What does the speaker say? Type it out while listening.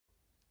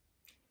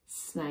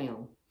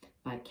Snail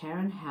by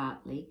Karen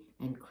Hartley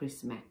and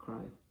Chris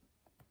Macro.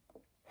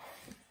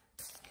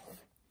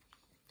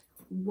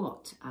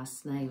 What are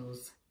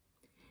snails?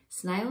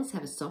 Snails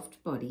have a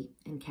soft body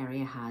and carry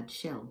a hard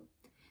shell.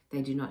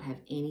 They do not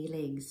have any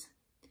legs.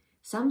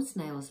 Some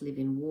snails live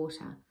in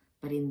water,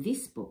 but in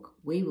this book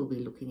we will be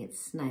looking at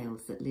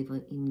snails that live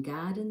in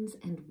gardens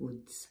and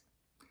woods.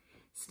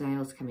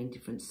 Snails come in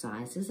different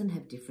sizes and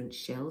have different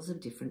shells of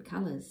different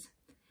colours.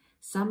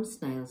 Some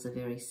snails are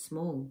very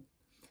small.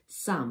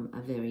 Some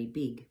are very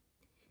big.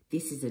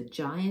 This is a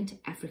giant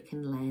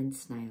African land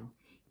snail.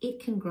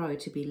 It can grow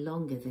to be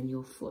longer than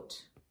your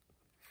foot.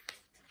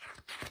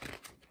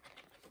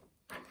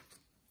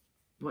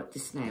 What do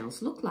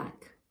snails look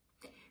like?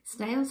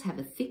 Snails have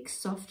a thick,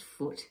 soft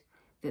foot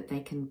that they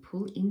can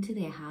pull into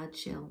their hard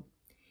shell.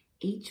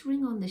 Each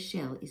ring on the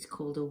shell is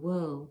called a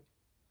whorl.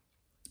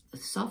 The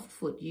soft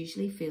foot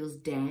usually feels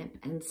damp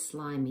and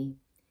slimy.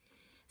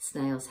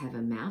 Snails have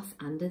a mouth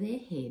under their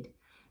head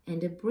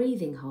and a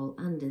breathing hole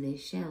under their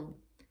shell.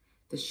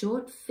 The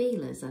short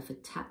feelers are for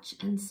touch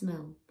and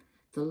smell.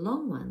 The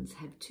long ones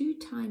have two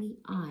tiny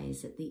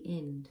eyes at the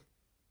end.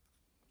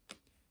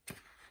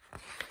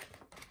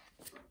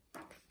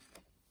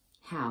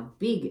 How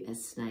big are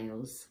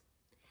snails?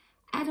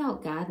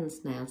 Adult garden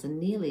snails are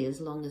nearly as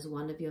long as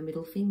one of your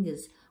middle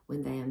fingers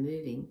when they are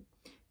moving.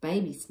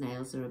 Baby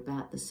snails are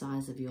about the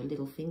size of your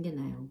little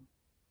fingernail.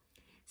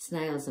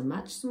 Snails are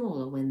much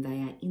smaller when they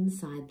are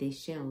inside their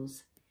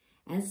shells.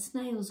 As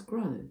snails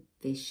grow,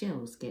 their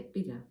shells get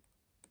bigger.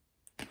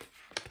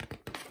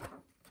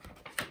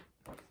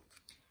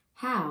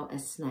 How are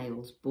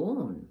snails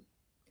born?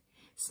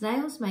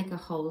 Snails make a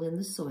hole in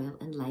the soil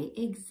and lay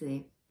eggs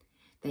there.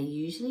 They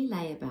usually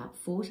lay about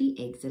 40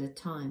 eggs at a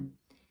time.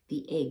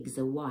 The eggs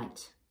are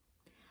white.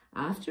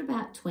 After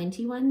about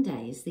 21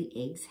 days, the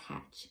eggs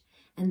hatch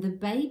and the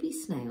baby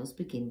snails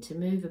begin to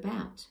move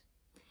about.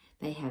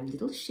 They have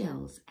little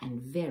shells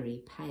and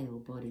very pale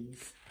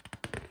bodies.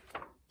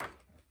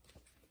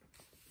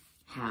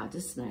 How do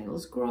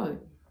snails grow?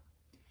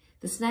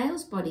 The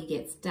snail's body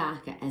gets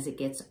darker as it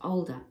gets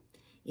older.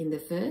 In the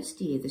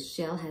first year, the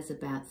shell has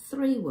about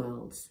 3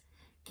 whorls.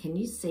 Can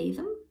you see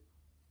them?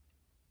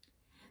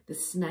 The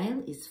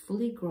snail is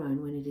fully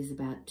grown when it is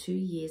about 2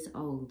 years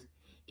old.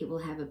 It will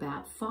have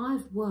about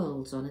 5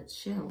 whorls on its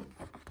shell.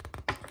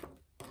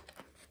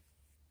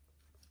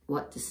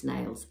 What do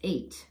snails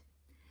eat?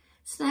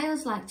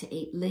 Snails like to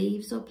eat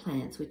leaves or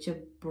plants which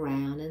are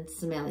brown and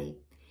smelly.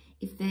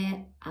 If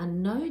there are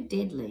no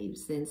dead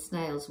leaves, then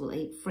snails will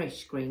eat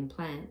fresh green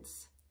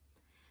plants.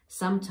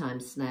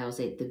 Sometimes snails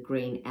eat the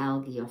green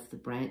algae off the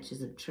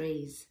branches of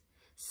trees.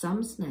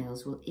 Some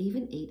snails will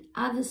even eat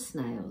other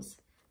snails,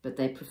 but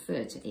they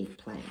prefer to eat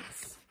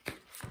plants.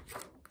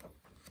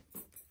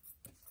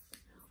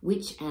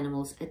 Which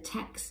animals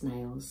attack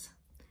snails?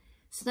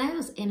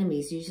 Snails'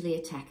 enemies usually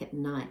attack at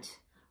night.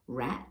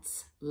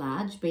 Rats,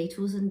 large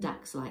beetles and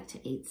ducks like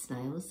to eat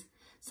snails.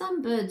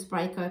 Some birds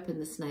break open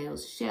the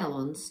snail's shell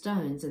on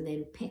stones and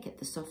then peck at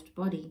the soft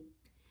body.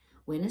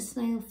 When a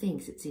snail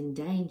thinks it's in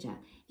danger,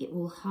 it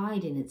will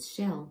hide in its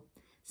shell.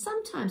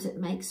 Sometimes it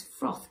makes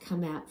froth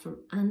come out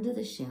from under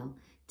the shell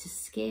to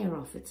scare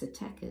off its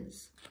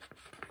attackers.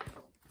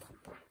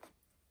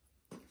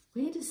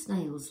 Where do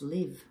snails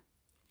live?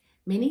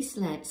 Many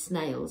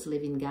snails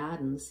live in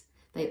gardens.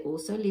 They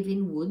also live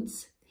in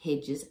woods,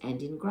 hedges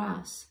and in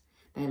grass.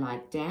 They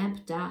like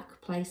damp, dark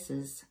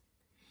places.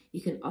 You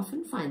can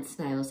often find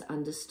snails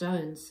under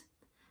stones.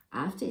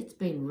 After it's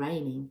been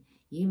raining,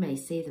 you may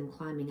see them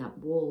climbing up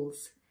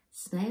walls.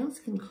 Snails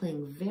can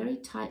cling very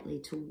tightly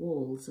to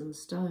walls and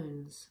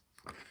stones.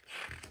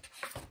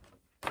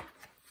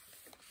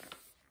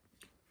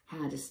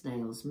 How do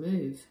snails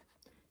move?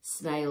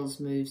 Snails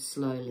move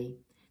slowly.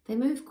 They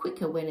move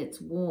quicker when it's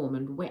warm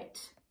and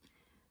wet.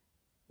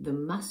 The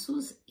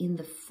muscles in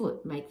the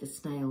foot make the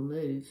snail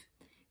move.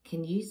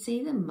 Can you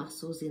see the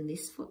muscles in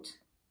this foot?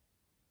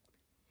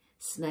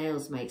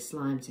 Snails make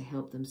slime to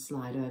help them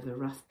slide over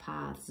rough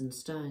paths and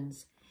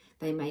stones.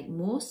 They make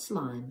more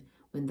slime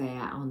when they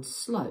are on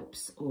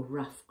slopes or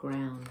rough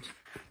ground.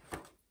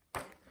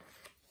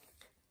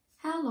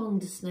 How long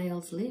do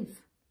snails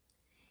live?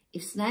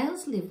 If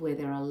snails live where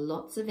there are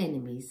lots of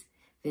enemies,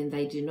 then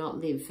they do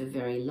not live for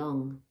very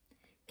long.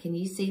 Can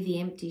you see the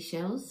empty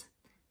shells?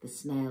 The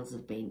snails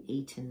have been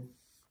eaten.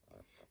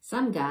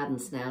 Some garden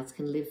snails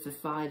can live for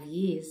 5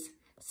 years.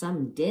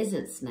 Some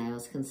desert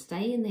snails can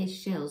stay in their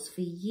shells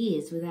for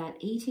years without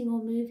eating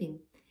or moving.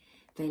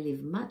 They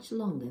live much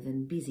longer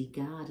than busy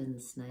garden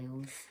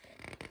snails.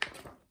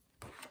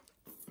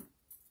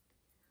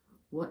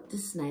 What do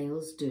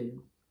snails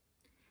do?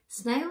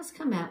 Snails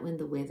come out when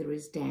the weather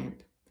is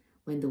damp.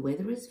 When the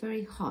weather is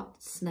very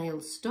hot,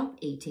 snails stop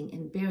eating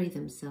and bury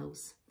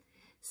themselves.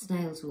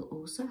 Snails will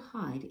also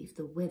hide if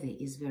the weather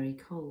is very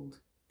cold.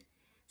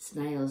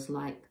 Snails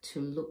like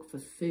to look for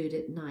food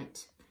at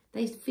night.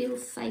 They feel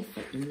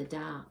safer in the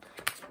dark.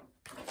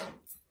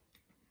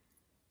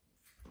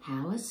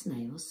 How are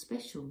snails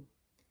special?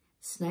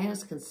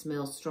 Snails can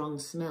smell strong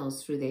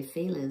smells through their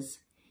feelers.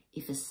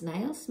 If a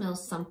snail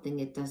smells something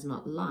it does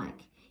not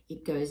like,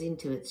 it goes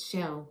into its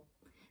shell.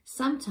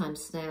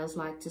 Sometimes snails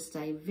like to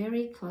stay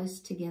very close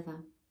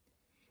together.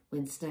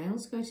 When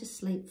snails go to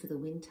sleep for the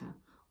winter,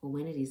 or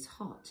when it is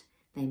hot,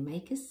 they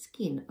make a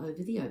skin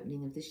over the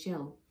opening of the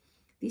shell.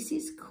 This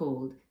is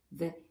called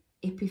the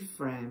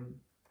epiphragm.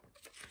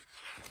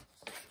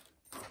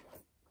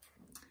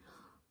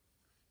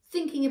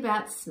 Thinking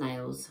about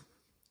snails.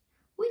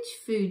 Which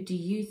food do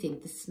you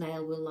think the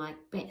snail will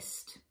like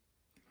best?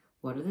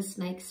 What are the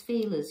snake's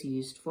feelers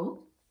used for?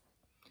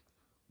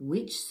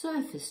 Which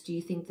surface do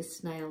you think the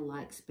snail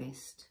likes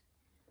best?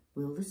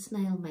 Will the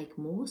snail make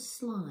more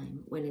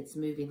slime when it's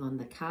moving on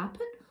the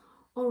carpet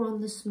or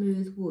on the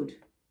smooth wood?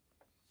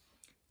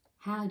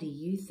 How do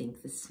you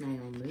think the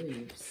snail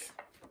moves?